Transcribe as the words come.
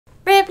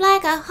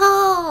like a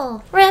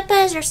hole. Rip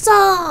as your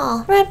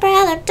soul. Would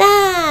rather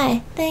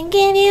die than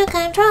give you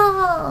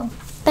control.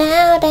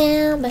 Bow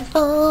down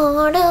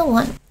before the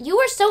one. You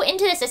were so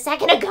into this a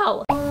second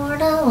ago. For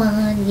the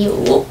one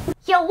you.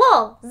 Yo,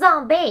 whoa,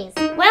 zombies.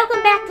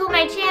 Welcome back to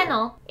my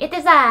channel. It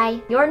is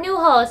I, your new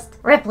host,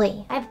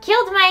 Ripley. I've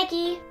killed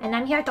Mykie, and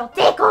I'm here to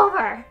take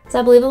over. Is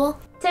that believable?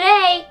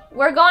 Today,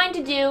 we're going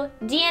to do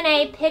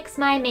DNA Picks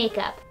My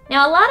Makeup.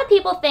 Now, a lot of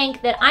people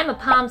think that I'm a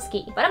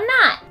Pomsky, but I'm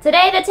not.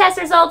 Today, the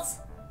test results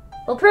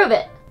will prove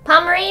it.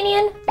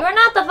 Pomeranian, you are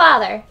not the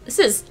father. This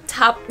is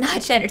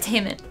top-notch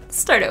entertainment. Let's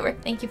start over.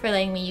 Thank you for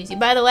letting me use you.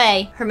 By the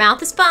way, her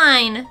mouth is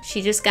fine.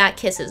 She just got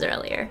kisses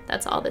earlier.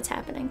 That's all that's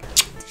happening.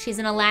 She's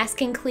an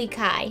Alaskan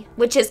Kleekai,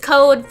 which is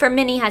code for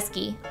mini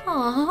husky.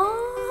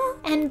 Aww.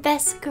 And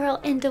best girl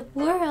in the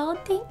world,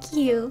 thank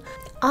you.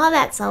 All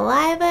that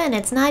saliva and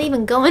it's not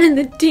even going in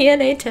the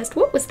DNA test.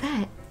 What was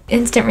that?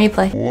 Instant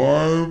replay.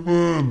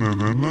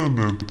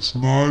 It's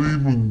not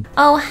even.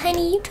 Oh,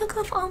 honey, you took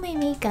off all my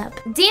makeup.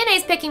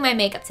 DNA's picking my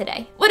makeup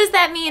today. What does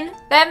that mean?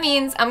 That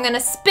means I'm gonna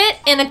spit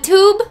in a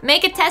tube,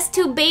 make a test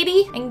tube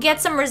baby, and get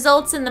some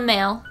results in the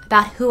mail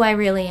about who I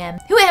really am.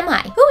 Who am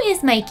I? Who is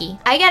Mykie?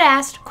 I get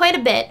asked quite a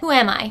bit, who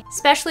am I?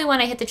 Especially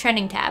when I hit the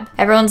trending tab.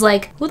 Everyone's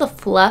like, who the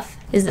fluff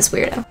is this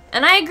weirdo?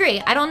 And I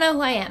agree, I don't know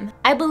who I am.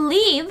 I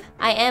believe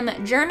I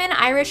am German,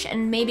 Irish,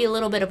 and maybe a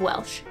little bit of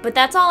Welsh. But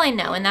that's all I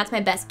know, and that's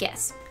my best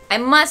guess. I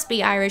must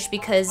be Irish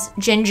because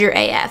ginger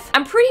AF.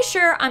 I'm pretty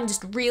sure I'm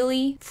just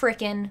really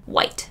frickin'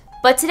 white.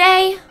 But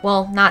today,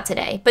 well, not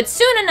today, but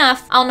soon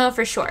enough, I'll know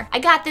for sure. I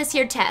got this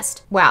here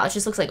test. Wow, it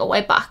just looks like a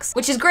white box,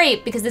 which is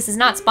great because this is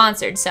not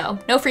sponsored, so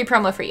no free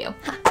promo for you.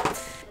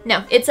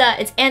 No, it's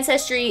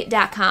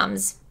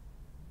ancestry.com's.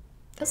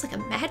 That's like a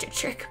magic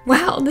trick.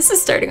 Wow, this is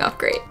starting off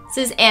great.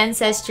 This is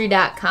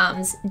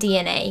ancestry.com's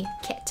DNA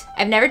kit.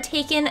 I've never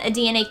taken a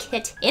DNA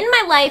kit in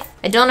my life.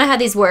 I don't know how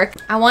these work.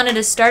 I wanted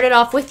to start it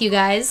off with you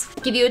guys,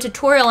 give you a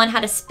tutorial on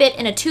how to spit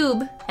in a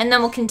tube, and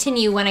then we'll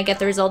continue when I get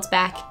the results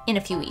back in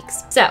a few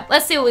weeks. So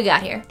let's see what we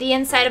got here. The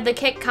inside of the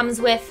kit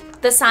comes with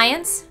the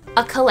science,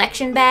 a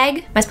collection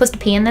bag. Am I supposed to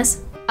pee in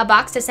this? A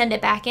box to send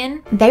it back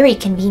in. Very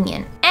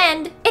convenient.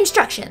 And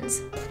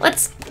instructions.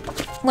 Let's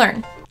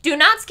learn. Do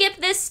not skip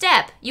this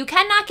step. You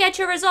cannot get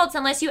your results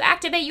unless you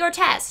activate your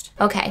test.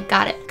 Okay,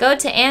 got it. Go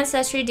to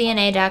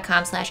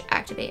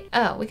ancestrydna.com/activate.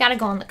 Oh, we gotta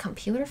go on the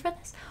computer for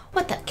this?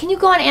 What the? Can you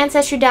go on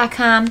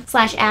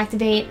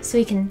ancestry.com/activate so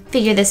we can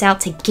figure this out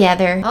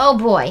together? Oh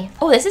boy.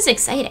 Oh, this is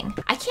exciting.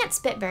 I can't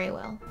spit very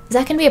well. Is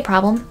that gonna be a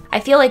problem?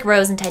 I feel like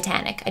Rose in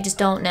Titanic. I just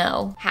don't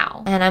know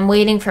how. And I'm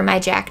waiting for my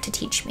Jack to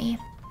teach me.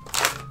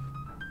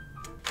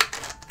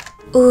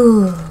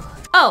 Ooh.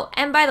 Oh,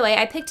 and by the way,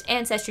 I picked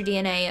Ancestry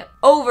DNA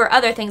over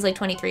other things like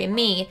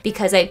 23andMe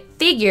because I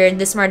figured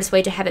the smartest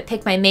way to have it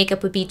pick my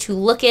makeup would be to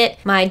look at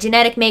my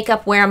genetic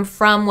makeup, where I'm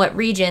from, what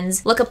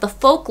regions, look up the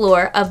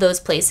folklore of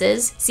those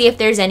places, see if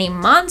there's any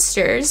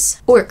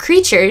monsters or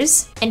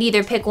creatures, and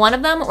either pick one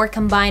of them or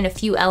combine a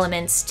few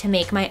elements to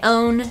make my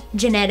own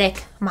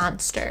genetic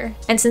monster.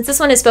 And since this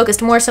one is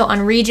focused more so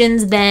on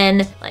regions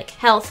than like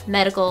health,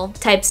 medical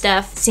type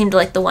stuff, seemed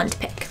like the one to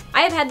pick.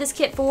 I have had this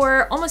kit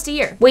for almost a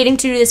year, waiting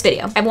to do this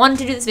video. I've wanted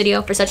to do this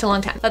video for such a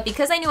long time, but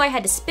because I knew I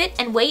had to spit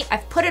and wait,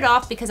 I've put it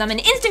off because I'm an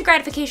instant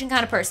gratification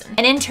kind of person.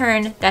 And in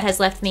turn, that has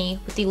left me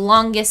with the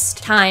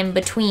longest time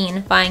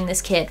between buying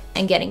this kit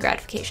and getting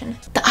gratification.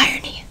 The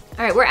irony.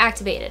 All right, we're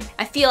activated.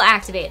 I feel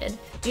activated.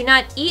 Do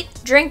not eat,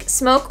 drink,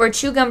 smoke, or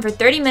chew gum for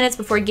 30 minutes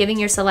before giving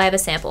your saliva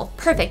sample.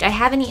 Perfect, I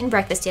haven't eaten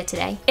breakfast yet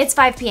today. It's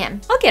 5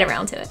 p.m. I'll get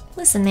around to it.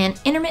 Listen, man,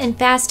 intermittent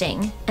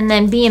fasting and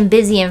then being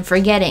busy and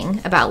forgetting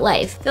about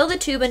life. Fill the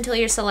tube until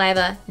your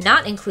saliva,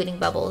 not including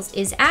bubbles,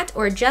 is at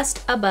or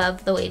just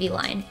above the wavy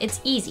line. It's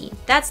easy.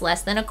 That's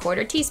less than a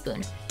 1/4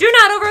 teaspoon. Do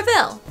not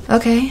overfill.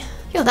 Okay.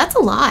 Yo, that's a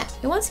lot.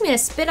 It wants me to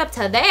spit up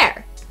to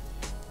there.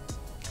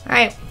 All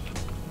right.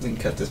 We can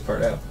cut this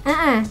part out.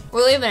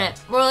 We're leaving it.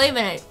 We're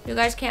leaving it. You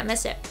guys can't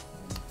miss it.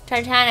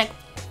 Titanic,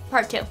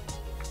 part 2.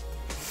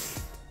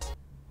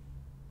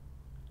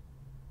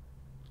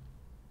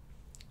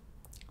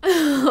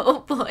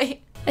 Oh boy.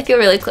 I feel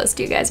really close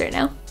to you guys right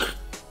now.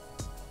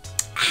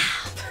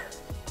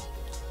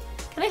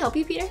 Can I help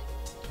you, Peter?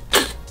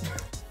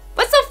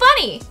 What's so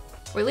funny?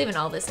 We're leaving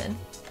all this in.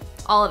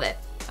 All of it.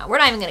 We're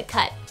not even gonna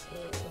cut.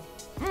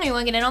 You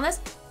wanna get in on this?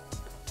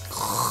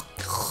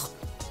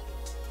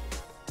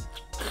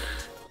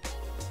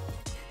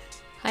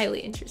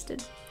 Highly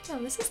interested. Oh,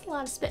 this is a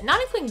lot of spit.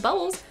 Not including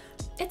bubbles.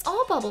 It's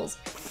all bubbles.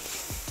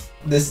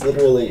 This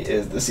literally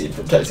is the scene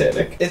from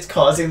Titanic. It's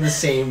causing the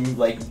same,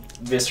 like,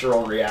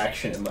 visceral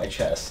reaction in my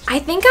chest. I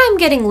think I'm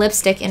getting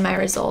lipstick in my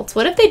results.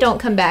 What if they don't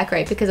come back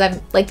right? Because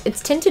I'm, like, it's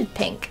tinted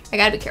pink. I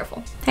gotta be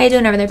careful. How you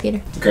doing over there,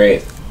 Peter?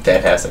 Great.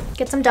 Fantastic.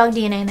 Get some dog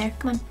DNA in there.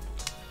 Come on.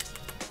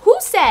 Who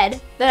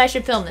said that I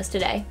should film this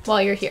today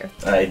while you're here?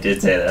 I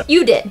did say that.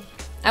 You did.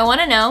 I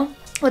want to know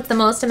what's the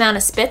most amount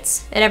of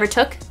spits it ever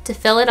took to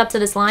fill it up to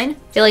this line.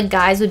 I feel like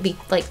guys would be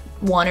like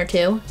 1 or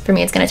 2. For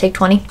me, it's gonna take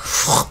 20.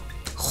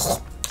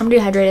 I'm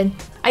dehydrated.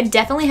 I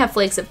definitely have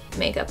flakes of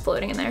makeup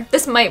floating in there.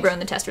 This might ruin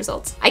the test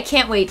results. I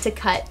can't wait to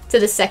cut to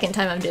the second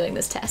time I'm doing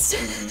this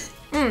test.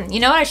 You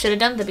know what I should have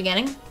done at the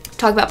beginning?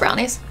 Talk about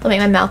brownies. They'll make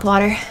my mouth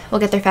water.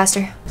 We'll get there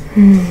faster.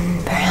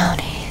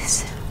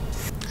 Brownies.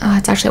 Oh,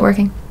 it's actually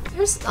working.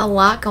 There's a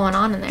lot going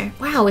on in there.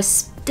 Wow,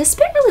 does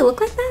spit really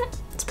look like that?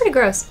 It's pretty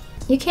gross.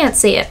 You can't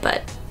see it,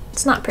 but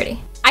it's not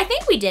pretty. I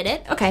think we did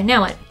it. Okay,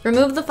 now what?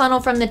 Remove the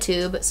funnel from the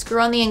tube, screw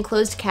on the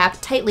enclosed cap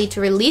tightly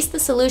to release the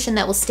solution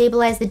that will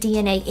stabilize the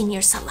DNA in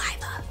your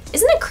saliva.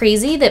 Isn't it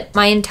crazy that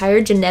my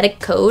entire genetic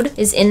code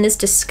is in this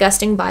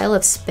disgusting vial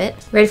of spit?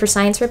 Ready for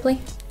science, Ripley?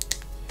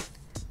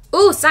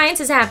 Ooh, science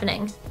is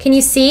happening. Can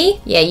you see?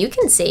 Yeah, you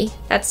can see.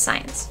 That's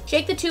science.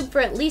 Shake the tube for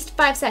at least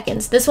 5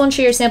 seconds. This will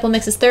ensure your sample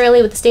mixes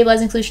thoroughly with the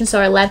stabilizing solution so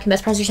our lab can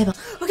best process your sample.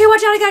 Okay,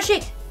 watch out, I gotta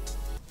shake.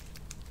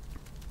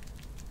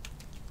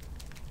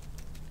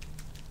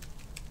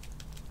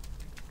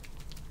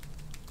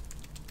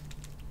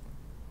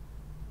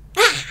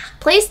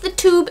 Place the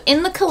tube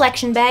in the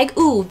collection bag.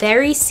 Ooh,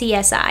 very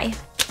CSI.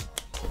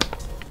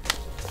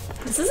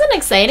 This is an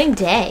exciting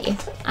day.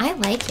 I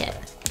like it.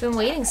 I've been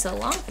waiting so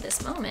long for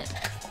this moment.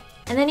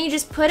 And then you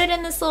just put it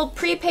in this little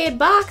prepaid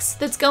box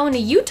that's going to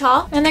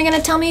Utah, and they're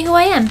gonna tell me who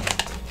I am,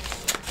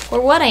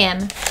 or what I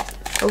am,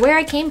 or where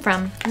I came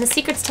from, and the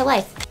secrets to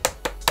life.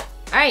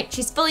 All right,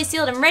 she's fully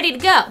sealed and ready to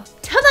go.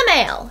 To the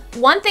mail.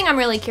 One thing I'm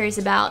really curious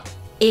about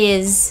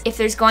is if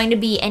there's going to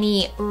be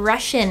any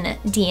Russian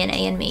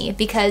DNA in me,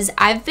 because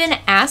I've been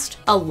asked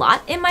a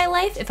lot in my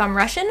life if I'm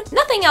Russian.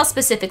 Nothing else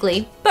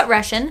specifically, but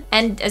Russian.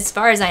 And as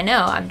far as I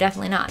know, I'm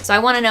definitely not. So I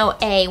wanna know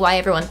A, why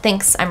everyone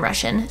thinks I'm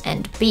Russian,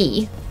 and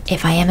B,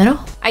 if I am at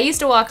all. I used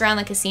to walk around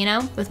the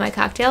casino with my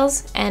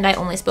cocktails and I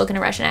only spoke in a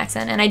Russian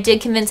accent, and I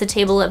did convince a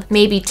table of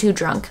maybe 2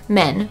 drunk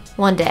men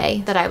one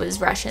day that I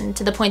was Russian,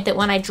 to the point that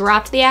when I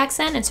dropped the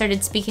accent and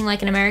started speaking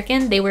like an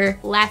American, they were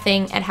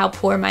laughing at how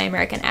poor my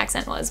American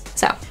accent was.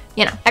 So,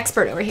 you know,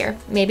 expert over here.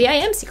 Maybe I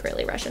am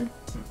secretly Russian.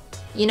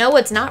 You know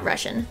what's not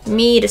Russian?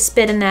 Me to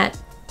spit in that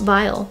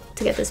vial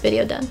to get this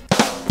video done.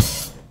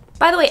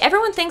 By the way,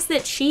 everyone thinks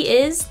that she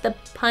is the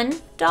pun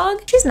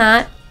dog. She's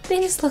not. They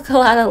just look a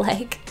lot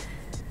alike.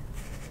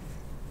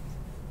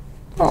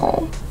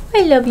 Oh,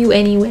 I love you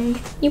anyway.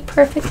 You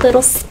perfect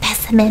little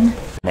specimen.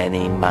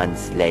 Many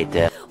months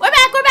later. We're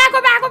back, we're back,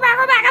 we're back, we're back,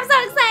 we're back. I'm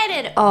so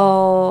excited.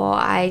 Oh,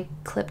 I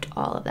clipped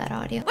all of that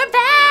audio. We're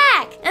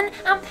back, and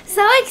I'm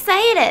so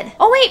excited.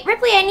 Oh wait,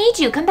 Ripley, I need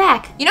you, come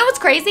back. You know what's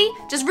crazy?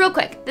 Just real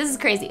quick, this is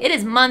crazy. It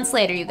is months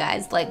later, you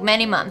guys, like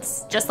many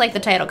months, just like the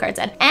title card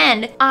said.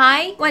 And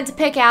I went to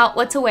pick out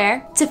what to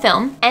wear to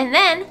film, and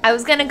then I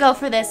was gonna go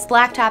for this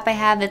black top I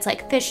have that's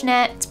like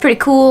fishnet. It's pretty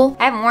cool.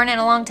 I haven't worn it in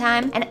a long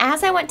time. And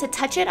as I went to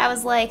touch it, I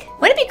was like,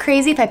 wouldn't it be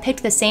crazy if I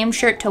picked the same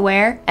shirt to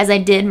wear as I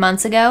did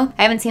months ago?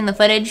 I haven't seen the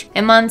footage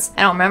in months.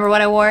 I don't remember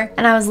what I wore.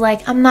 And I was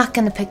like, I'm not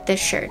gonna pick this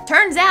shirt.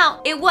 Turns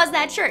out it was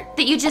that shirt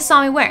that you just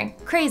saw me wearing.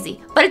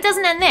 Crazy. But it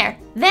doesn't end there.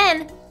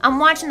 Then I'm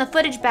watching the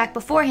footage back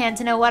beforehand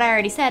to know what I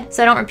already said,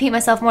 so I don't repeat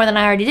myself more than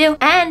I already do.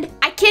 And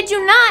I kid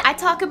you not, I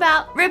talk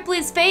about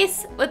Ripley's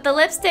face with the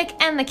lipstick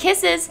and the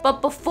kisses,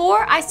 but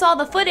before I saw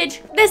the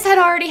footage, this had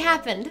already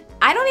happened.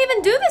 I don't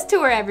even do this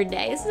to her every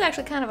day. This is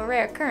actually kind of a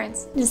rare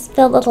occurrence. Just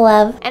filled with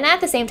love. And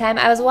at the same time,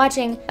 I was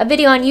watching a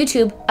video on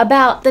YouTube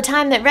about the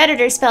time that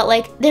Redditors felt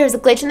like there was a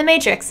glitch in the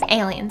Matrix.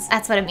 Aliens,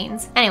 that's what it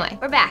means. Anyway,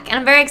 we're back, and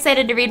I'm very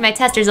excited to read my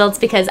test results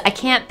because I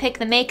can't pick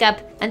the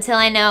makeup until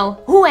I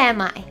know who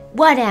am I?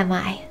 What am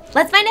I?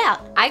 Let's find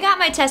out. I got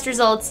my test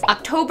results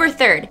October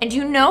 3rd, and do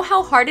you know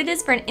how hard it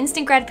is for an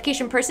instant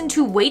gratification person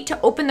to wait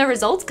to open the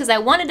results? Because I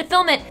wanted to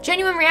film it,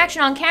 genuine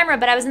reaction on camera,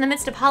 but I was in the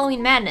midst of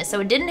Halloween madness, so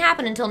it didn't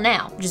happen until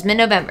now, which is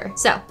mid-November.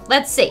 So,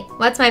 let's see.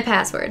 What's my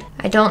password?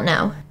 I don't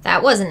know.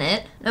 That wasn't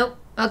it. Nope.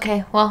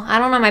 Okay, well, I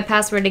don't know my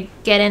password to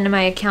get into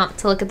my account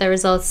to look at the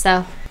results,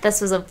 so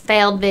this was a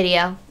failed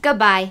video.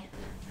 Goodbye.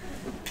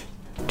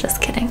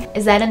 Just kidding.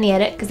 Is that in the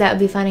edit? Because that would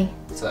be funny.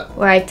 What's that?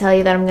 Where I tell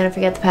you that I'm gonna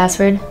forget the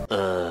password.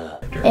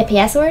 A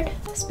password?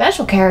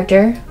 Special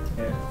character?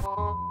 Yeah.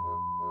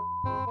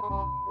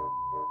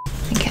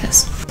 I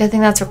guess. Good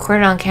thing that's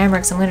recorded on camera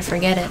because I'm gonna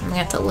forget it. I'm gonna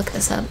have to look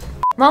this up.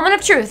 Moment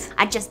of truth.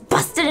 I just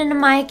busted into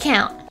my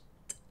account.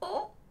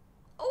 Oh.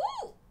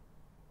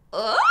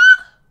 Oh.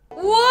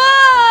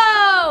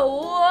 Whoa!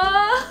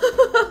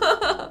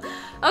 Whoa!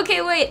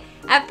 Okay, wait.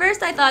 At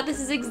first I thought this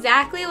is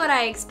exactly what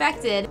I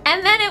expected,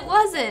 and then it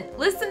wasn't.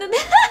 Listen to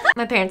this.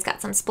 My parents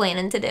got some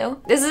splaining to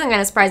do. This isn't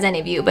gonna surprise any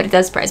of you, but it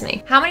does surprise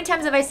me. How many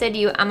times have I said to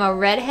you, I'm a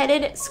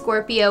redheaded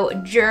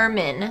Scorpio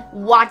German?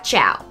 Watch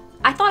out.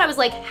 I thought I was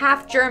like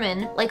half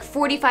German, like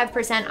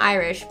 45%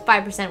 Irish,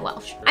 5%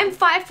 Welsh. I'm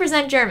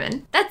 5%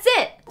 German. That's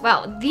it.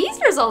 Wow, these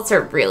results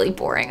are really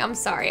boring. I'm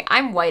sorry.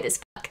 I'm white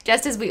as fuck,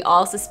 just as we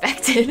all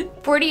suspected.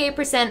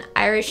 48%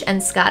 Irish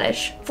and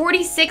Scottish.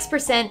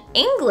 46%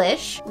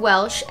 English,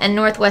 Welsh, and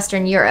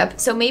Northwestern Europe.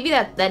 So maybe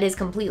that is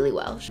completely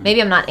Welsh.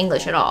 Maybe I'm not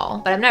English at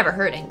all, but I've never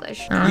heard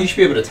English. You should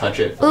be able to touch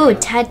it. Ooh,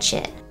 touch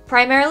it.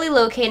 primarily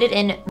located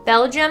in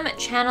Belgium,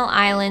 Channel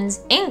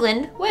Islands,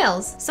 England,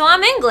 Wales. So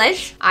I'm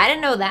English. I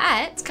didn't know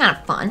that. It's kind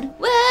of fun.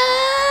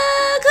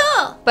 Well,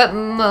 cool. But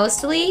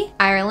mostly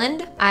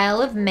Ireland,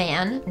 Isle of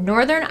Man,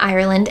 Northern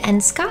Ireland,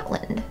 and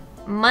Scotland.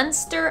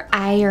 Munster,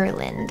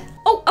 Ireland.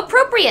 Oh,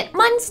 appropriate,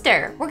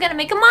 Munster. We're gonna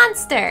make a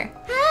monster.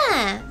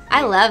 Ah,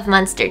 I love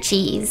Munster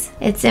cheese.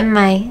 It's in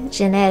my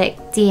genetic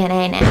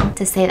DNA now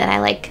to say that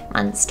I like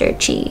Munster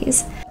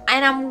cheese.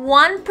 And I'm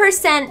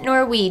 1%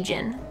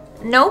 Norwegian.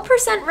 No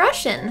percent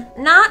Russian.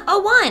 Not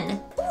a 1.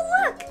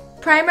 Ooh, look.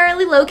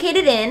 Primarily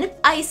located in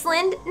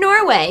Iceland,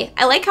 Norway.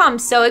 I like how I'm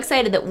so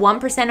excited that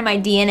 1% of my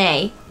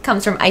DNA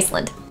comes from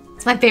Iceland.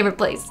 It's my favorite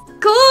place.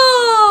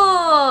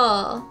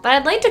 Cool! But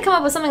I'd like to come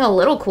up with something a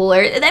little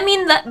cooler. I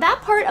mean, that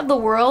part of the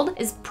world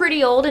is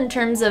pretty old in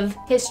terms of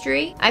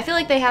history. I feel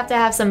like they have to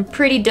have some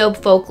pretty dope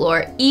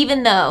folklore,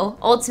 even though,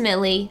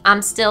 ultimately,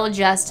 I'm still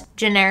just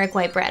generic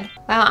white bread.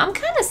 Wow, I'm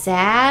kind of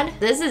sad.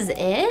 This is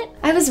it?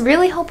 I was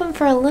really hoping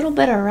for a little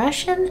bit of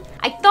Russian.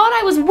 I thought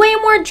I was way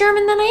more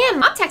German than I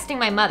am. I'm texting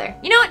my mother.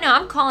 You know what? No,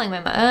 I'm calling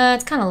my mother.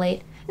 It's kind of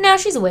late. No,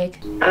 she's awake.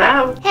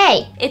 Hello?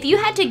 Hey, if you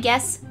had to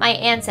guess my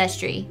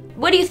ancestry,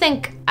 what do you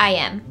think I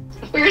am?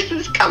 Where's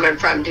this coming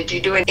from? Did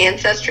you do an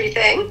ancestry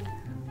thing?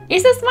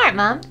 You're so smart,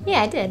 Mom.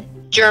 Yeah, I did.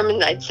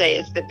 German, I'd say,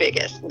 is the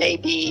biggest,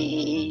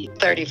 maybe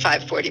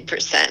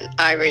 35–40%.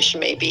 Irish,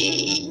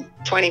 maybe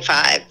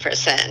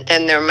 25%.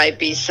 Then there might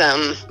be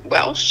some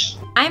Welsh.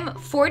 I'm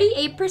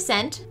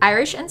 48%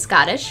 Irish and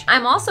Scottish.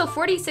 I'm also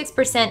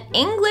 46%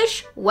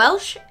 English,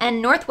 Welsh,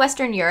 and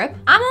Northwestern Europe.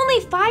 I'm only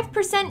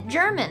 5%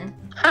 German.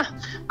 Huh.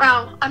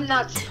 Well, I'm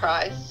not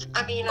surprised.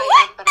 I mean,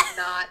 I am, but I'm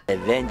not.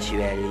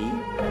 Eventually.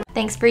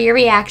 Thanks for your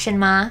reaction,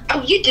 Ma.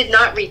 Oh, you did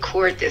not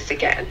record this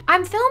again.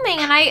 I'm filming,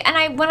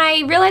 and when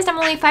I realized I'm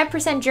only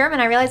 5%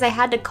 German, I realized I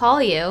had to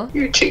call you.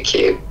 You're too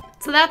cute.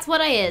 So that's what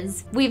I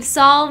is. We've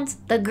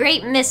solved the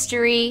great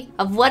mystery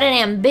of what an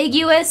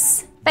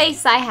ambiguous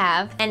face I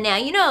have, and now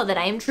you know that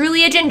I am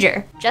truly a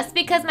ginger. Just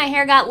because my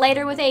hair got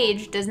lighter with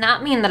age does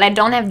not mean that I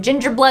don't have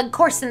ginger blood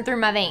coursing through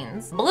my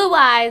veins. Blue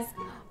eyes,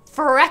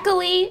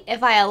 freckly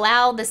if I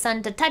allow the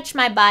sun to touch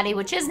my body,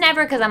 which is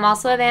never because I'm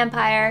also a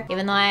vampire,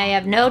 even though I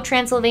have no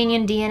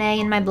Transylvanian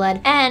DNA in my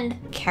blood, and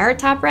carrot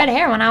top red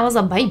hair when I was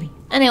a baby.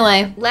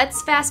 Anyway,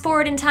 let's fast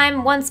forward in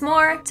time once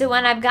more to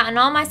when I've gotten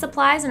all my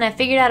supplies and I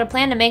figured out a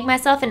plan to make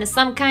myself into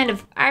some kind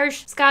of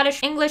Irish,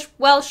 Scottish, English,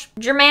 Welsh,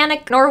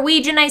 Germanic,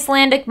 Norwegian,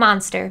 Icelandic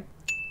monster.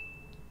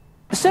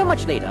 So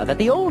much later that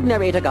the old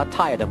narrator got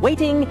tired of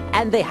waiting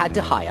and they had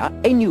to hire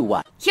a new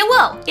one.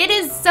 Hello! It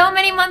is so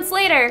many months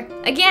later.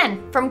 Again,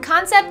 from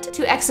concept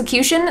to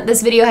execution,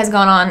 this video has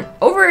gone on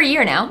over a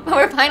year now, but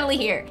we're finally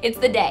here. It's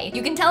the day.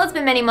 You can tell it's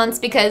been many months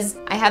because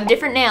I have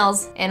different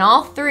nails in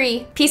all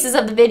 3 pieces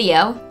of the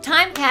video.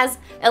 Time has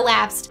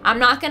elapsed. I'm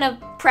not gonna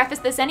preface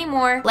this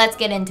anymore. Let's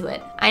get into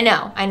it. I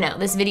know.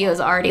 This video is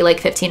already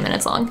like 15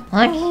 minutes long.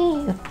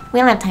 We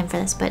don't have time for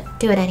this, but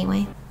do it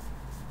anyway.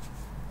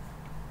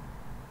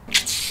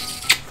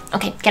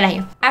 Okay, get out of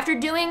here. After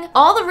doing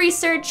all the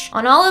research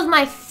on all of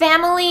my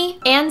family,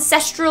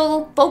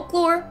 ancestral,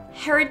 folklore,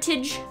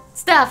 heritage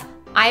stuff,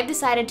 I've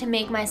decided to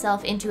make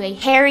myself into a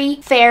hairy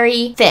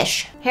fairy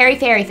fish. Hairy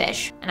fairy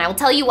fish. And I will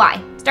tell you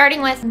why.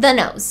 Starting with the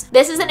nose.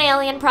 This is an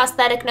alien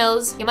prosthetic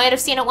nose. You might have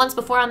seen it once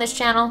before on this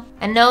channel.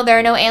 And no, there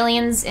are no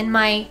aliens in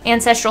my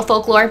ancestral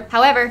folklore.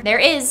 However, there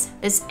is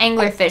this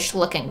anglerfish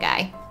looking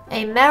guy.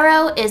 A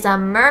merrow is a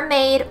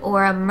mermaid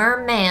or a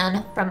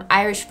merman from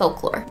Irish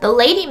folklore. The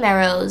lady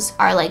merrows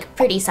are like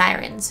pretty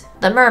sirens.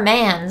 The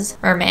mermen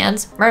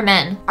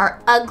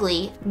are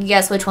ugly.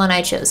 Guess which one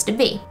I chose to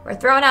be. We're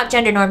throwing out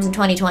gender norms in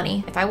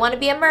 2020. If I want to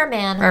be a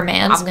merman,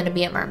 I'm gonna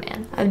be a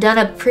merman. I've done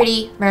a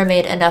pretty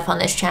mermaid enough on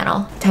this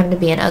channel. Time to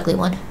be an ugly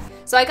one.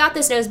 So I got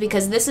this nose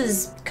because this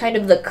is kind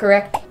of the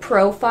correct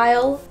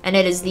profile, and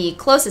it is the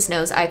closest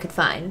nose I could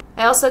find.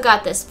 I also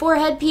got this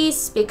forehead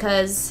piece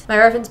because my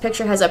reference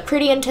picture has a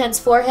pretty intense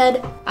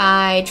forehead.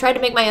 I tried to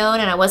make my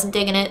own and I wasn't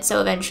digging it, so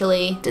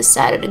eventually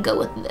decided to go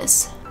with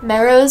this.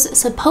 Merrows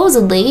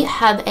supposedly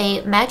have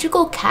a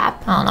magical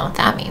cap, I don't know what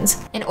that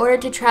means, in order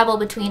to travel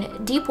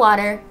between deep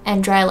water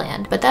and dry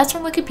land. But that's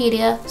from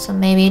Wikipedia, so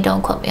maybe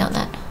don't quote me on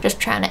that. Just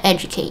trying to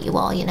educate you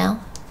all, you know?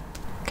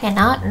 Okay,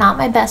 not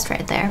my best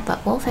right there,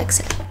 but we'll fix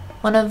it.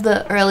 One of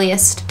the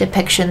earliest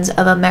depictions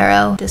of a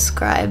merrow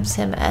describes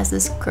him as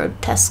this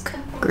grotesque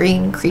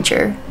green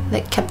creature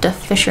that kept a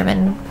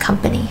fisherman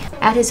company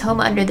at his home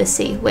under the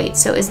sea. Wait,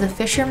 so is the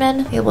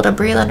fisherman able to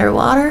breathe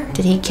underwater?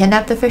 Did he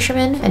kidnap the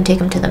fisherman and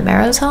take him to the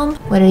merrow's home?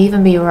 Would it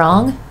even be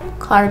wrong?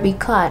 Caught or be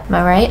caught, am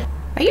I right?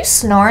 Are you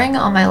snoring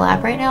on my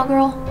lap right now,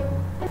 girl?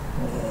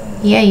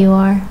 Yeah, you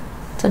are.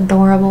 It's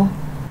adorable.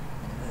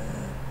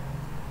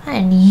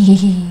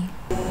 Honey.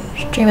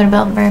 She's dreaming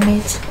about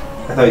mermaids.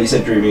 I thought you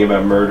said dreaming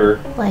about murder.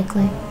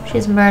 Likely.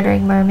 She's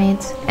murdering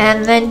mermaids.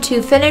 And then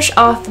to finish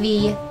off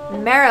the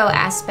merrow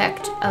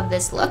aspect of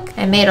this look,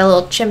 I made a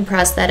little chin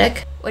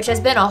prosthetic, which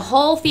has been a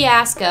whole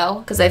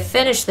fiasco because I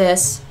finished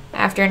this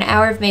after an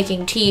hour of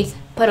making teeth,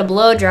 put a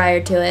blow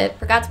dryer to it,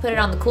 forgot to put it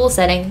on the cool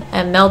setting,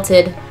 and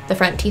melted the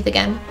front teeth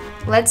again.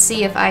 Let's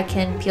see if I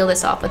can peel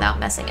this off without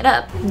messing it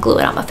up and glue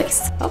it on my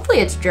face. Hopefully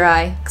it's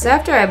dry, because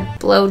after I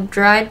blow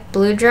dried?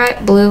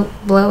 No.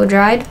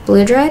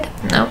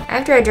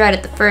 After I dried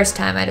it the first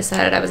time, I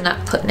decided I was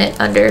not putting it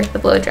under the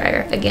blow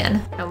dryer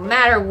again, no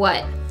matter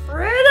what.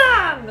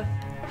 Freedom!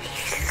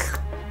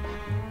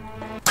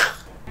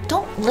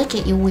 Don't lick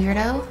it, you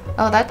weirdo.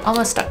 Oh, that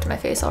almost stuck to my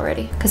face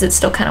already, because it's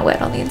still kind of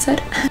wet on the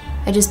inside.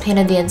 I just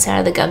painted the inside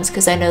of the gums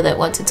because I know that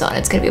once it's on,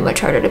 it's gonna be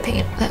much harder to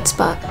paint that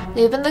spot.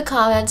 Leave in the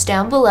comments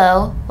down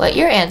below what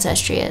your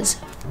ancestry is.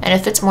 And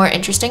if it's more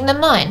interesting than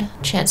mine,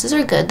 chances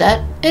are good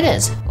that it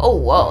is. Oh,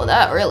 whoa,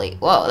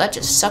 that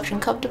just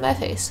suction cupped to my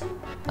face.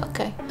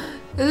 Okay.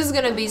 This is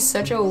gonna be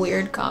such a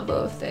weird combo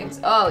of things.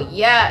 Oh,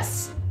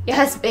 yes.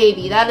 Yes,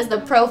 baby, that is the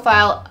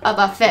profile of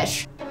a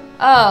fish.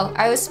 Oh,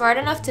 I was smart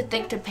enough to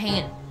think to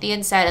paint the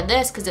inside of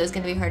this because it was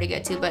gonna be hard to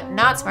get to, but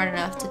not smart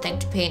enough to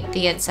think to paint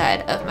the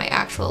inside of my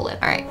actual lip.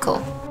 All right,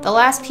 cool. The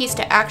last piece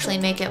to actually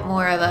make it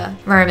more of a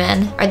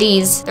merman are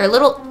these. They're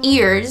little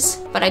ears,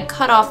 but I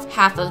cut off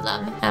half of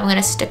them. And I'm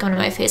gonna stick them to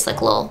my face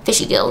like little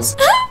fishy gills.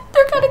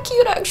 They're kind of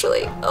cute,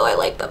 actually. Oh, I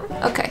like them.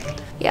 Okay,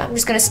 yeah, I'm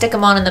just gonna stick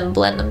them on and then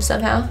blend them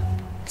somehow.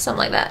 Something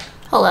like that.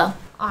 Hello,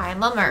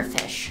 I'm a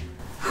merfish.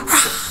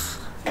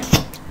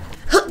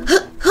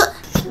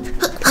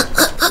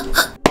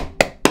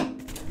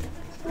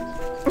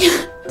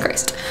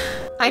 Christ.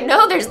 I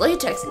know there's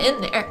latex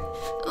in there.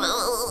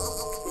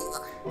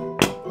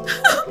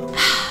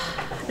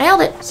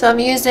 Nailed it. So I'm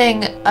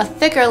using a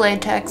thicker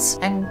latex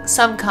and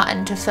some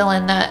cotton to fill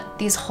in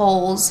these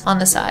holes on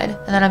the side.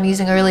 And then I'm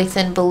using a really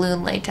thin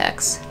balloon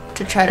latex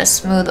to try to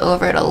smooth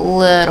over it a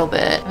little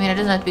bit. I mean, it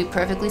doesn't have to be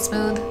perfectly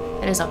smooth.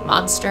 It is a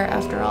monster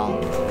after all.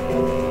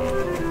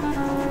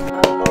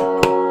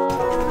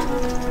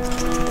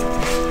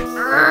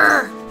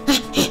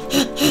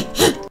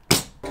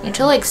 Need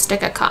to like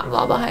stick a cotton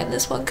ball behind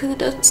this one because it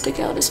doesn't stick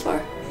out as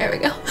far. There we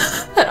go.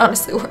 That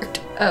honestly worked.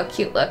 Oh,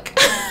 cute look.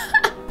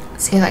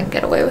 Let's see if I can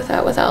get away with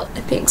that without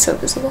it being so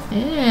visible.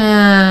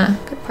 Yeah,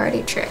 good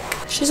party trick.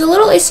 She's a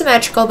little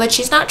asymmetrical, but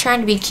she's not trying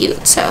to be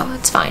cute, so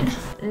it's fine.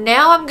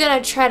 Now I'm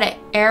gonna try to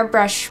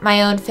airbrush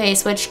my own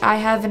face, which I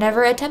have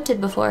never attempted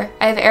before.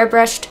 I've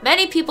airbrushed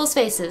many people's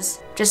faces,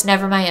 just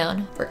never my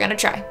own. We're gonna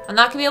try. I'm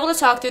not gonna be able to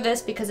talk through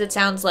this because it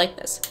sounds like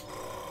this,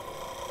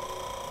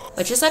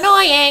 which is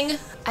annoying.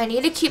 I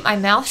need to keep my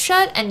mouth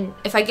shut, and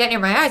if I get near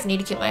my eyes, I need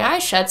to keep my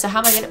eyes shut, so how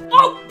am I gonna—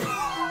 Oh!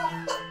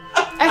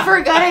 I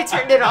forgot I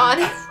turned it on.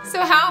 So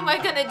how am I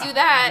gonna do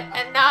that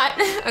and not—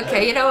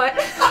 Okay, you know what?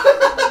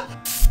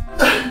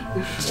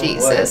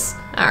 Jesus.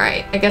 All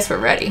right, I guess we're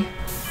ready.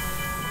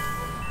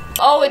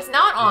 Oh, it's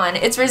not on,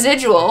 it's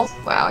residual.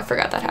 Wow, I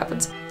forgot that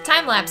happens.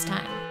 Time-lapse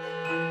time.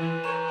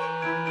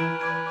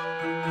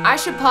 I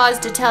should pause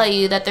to tell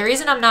you that the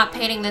reason I'm not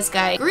painting this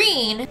guy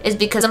green is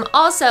because I'm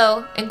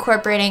also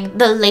incorporating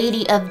the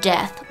Lady of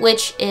Death,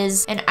 which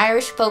is an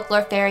Irish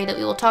folklore fairy that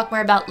we will talk more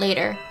about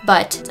later,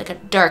 but it's like a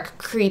dark,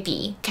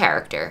 creepy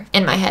character,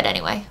 in my head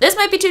anyway. This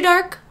might be too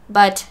dark,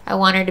 but I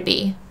want her to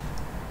be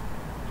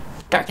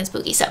dark and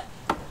spooky, so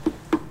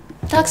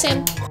talk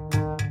soon.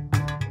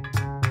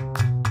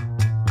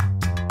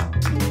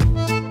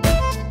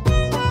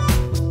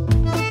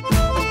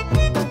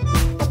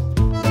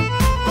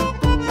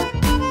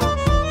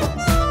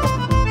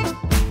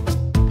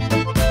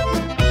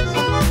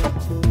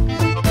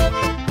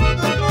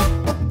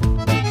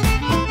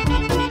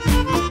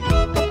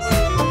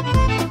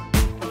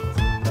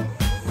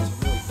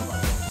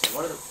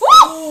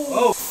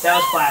 That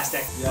was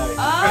plastic. Yeah, oh,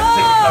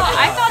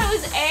 I thought it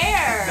was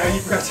air. No, you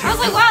forgot to I was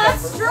like, wow,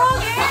 that's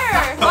strong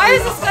air. Why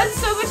is this gun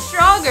so much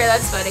stronger?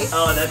 That's funny.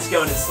 Oh, that's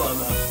going in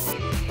slow-mo.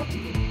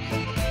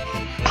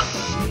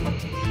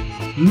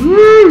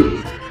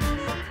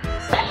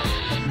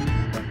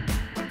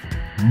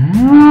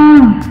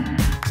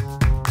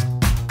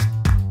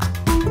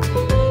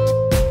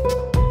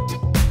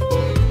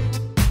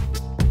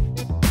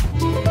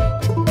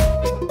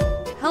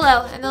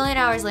 Hello, a million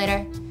hours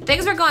later.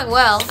 Things were going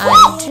well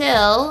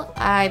until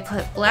I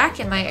put black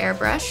in my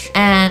airbrush,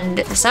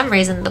 and for some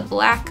reason the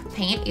black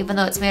paint, even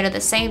though it's made of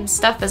the same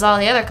stuff as all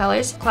the other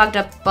colors, clogged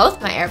up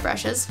both my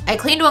airbrushes. I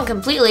cleaned one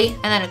completely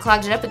and then it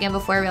clogged it up again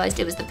before I realized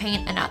it was the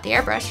paint and not the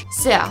airbrush.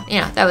 So,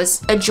 you know, that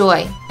was a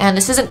joy. And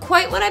this isn't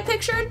quite what I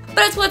pictured,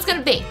 but it's what it's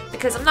gonna be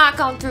because I'm not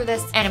going through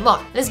this anymore.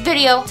 This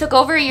video took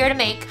over a year to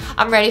make.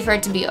 I'm ready for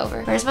it to be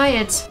over. Where's my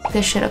It's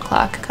This Shit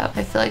O'Clock cup?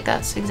 I feel like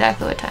that's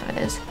exactly what time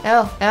it is.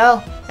 Oh,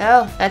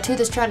 that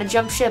tooth is trying to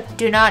jump ship.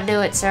 Do not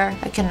do it, sir.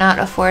 I cannot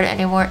afford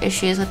any more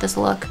issues with this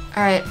look.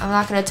 All right, I'm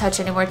not gonna touch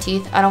any more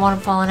teeth. I don't want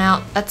them falling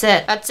out. That's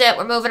it. That's it.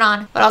 We're moving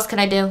on. What else can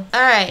I do?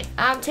 All right,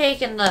 I'm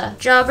taking the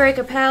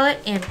Jawbreaker palette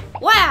and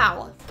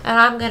wow! And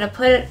I'm gonna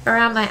put it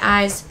around my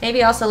eyes.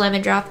 Maybe also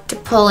lemon drop to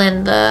pull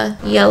in the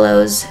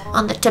yellows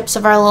on the tips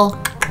of our little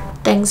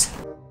things.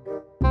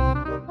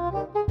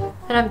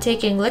 And I'm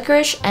taking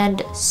licorice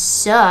and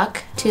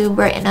suck to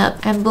brighten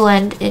up and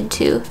blend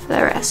into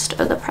the rest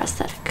of the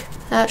prosthetic.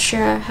 Not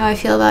sure how I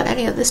feel about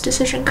any of this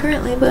decision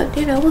currently, but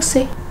you know, we'll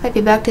see. Might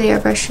be back to the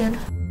airbrush soon.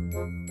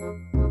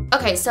 Okay.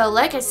 Okay, so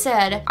like I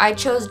said, I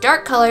chose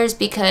dark colors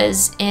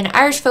because in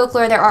Irish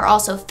folklore there are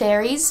also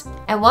fairies,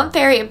 and one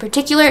fairy in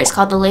particular is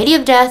called the Lady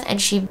of Death,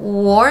 and she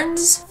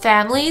warns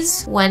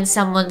families when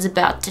someone's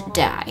about to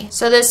die.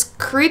 So this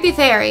creepy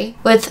fairy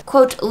with,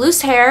 quote,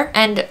 loose hair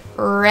and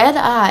red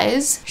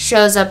eyes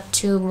shows up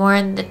to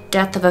mourn the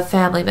death of a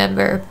family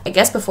member, I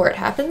guess before it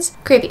happens.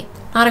 Creepy.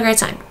 Not a great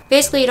sign.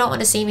 Basically, you don't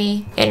want to see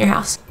me in your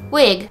house.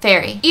 Wig,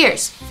 fairy.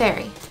 Ears,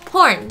 fairy.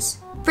 Horns,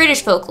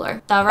 British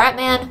folklore. The Rat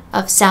Man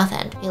of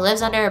Southend. He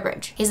lives under a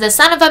bridge. He's the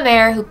son of a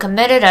mayor who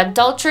committed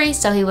adultery,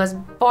 so he was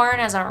born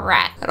as a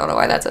rat. I don't know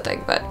why that's a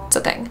thing, but it's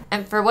a thing.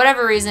 And for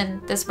whatever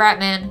reason, this Rat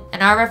Man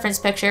in our reference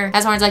picture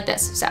has horns like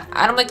this. So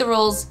I don't make the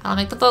rules. I don't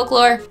make the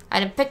folklore. I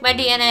didn't pick my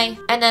DNA.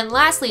 And then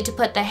lastly, to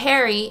put the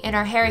hairy in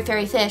our hairy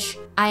fairy fish,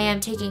 I am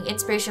taking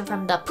inspiration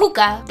from the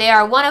puka. They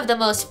are one of the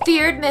most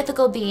feared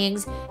mythical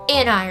beings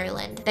in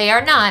Ireland. They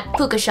are not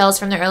puka shells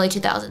from the early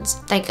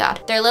 2000s, thank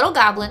God. They're little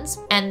goblins,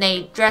 and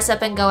they dress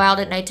up and go out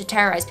at night to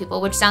terrorize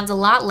people, which sounds a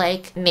lot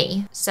like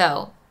me.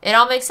 So it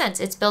all makes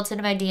sense. It's built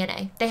into my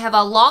DNA. They have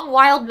a long,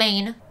 wild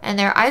mane, and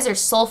their eyes are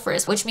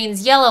sulfurous, which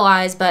means yellow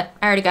eyes, but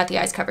I already got the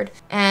eyes covered.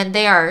 And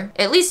they are,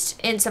 at least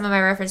in some of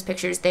my reference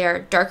pictures, they are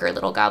darker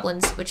little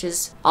goblins, which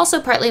is also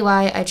partly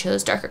why I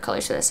chose darker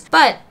colors for this.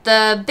 But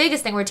the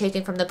biggest thing we're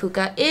taking from the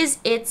puka is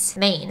its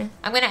mane.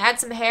 I'm gonna add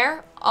some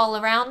hair all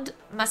around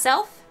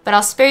myself, but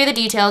I'll spare you the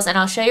details, and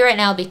I'll show you right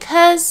now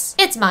because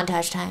it's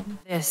montage time.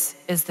 This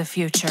is the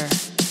future.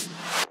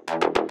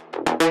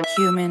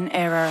 Human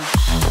error.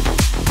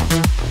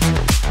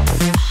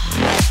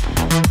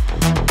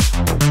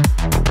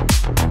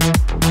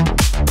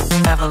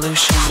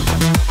 Evolution.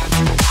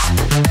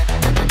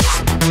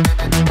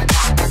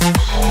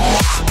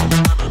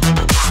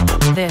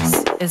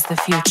 This is the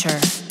future.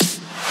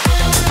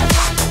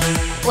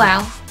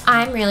 Wow,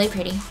 I'm really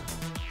pretty.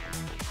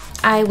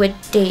 I would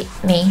date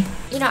me.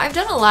 You know, I've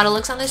done a lot of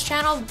looks on this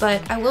channel,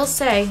 but I will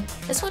say,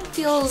 this one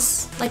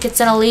feels like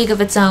it's in a league of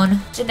its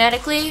own.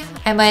 Genetically,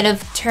 I might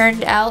have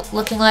turned out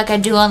looking like I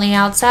do on the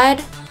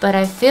outside, but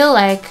I feel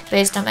like,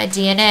 based on my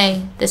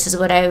DNA, this is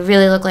what I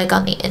really look like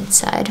on the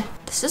inside.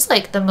 This is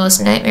like the most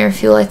nightmare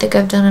fuel I think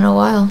I've done in a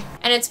while.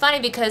 And it's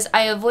funny because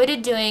I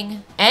avoided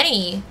doing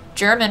any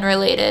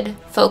German-related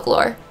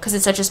folklore because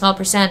it's such a small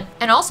percent,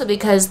 and also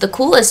because the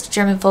coolest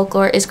German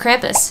folklore is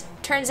Krampus.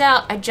 Turns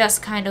out I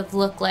just kind of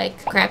look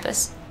like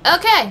Krampus.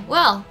 Okay,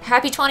 well,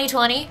 happy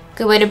 2020.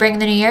 Good way to bring in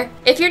the new year.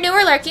 If you're new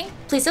or lurking,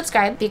 please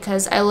subscribe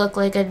because I look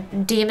like a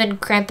demon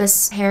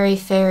Krampus hairy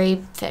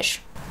fairy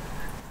fish.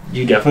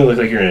 You definitely look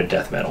like you're in a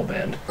death metal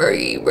band.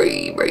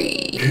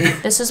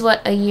 This is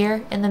what a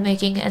year in the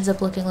making ends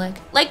up looking like.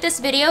 Like this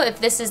video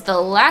if this is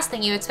the last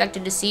thing you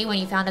expected to see when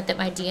you found out that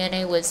my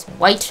DNA was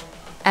white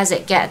as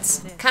it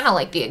gets. Kind of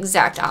like the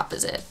exact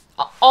opposite.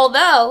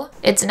 Although,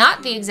 it's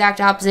not the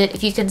exact opposite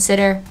if you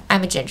consider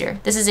I'm a ginger.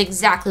 This is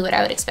exactly what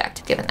I would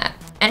expect, given that.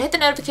 And hit the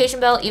notification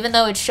bell even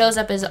though it shows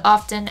up as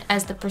often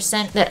as the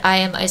percent that I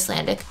am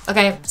Icelandic.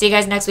 Okay, see you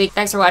guys next week.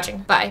 Thanks for watching.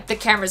 Bye. The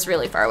camera's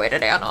really far away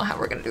today. I don't know how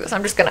we're gonna do this.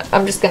 I'm just gonna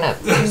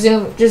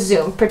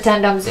zoom,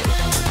 pretend I'm zooming.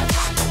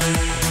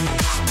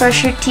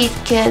 Brush your teeth,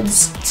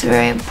 kids. It's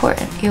very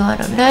important. You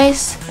want them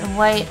nice and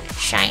white,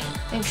 shiny.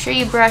 Make sure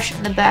you brush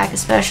in the back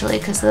especially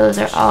because those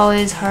are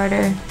always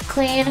harder.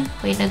 Clean,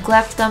 we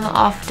neglect them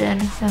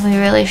often and we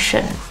really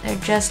shouldn't. They're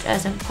just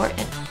as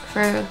important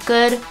for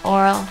good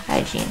oral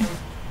hygiene.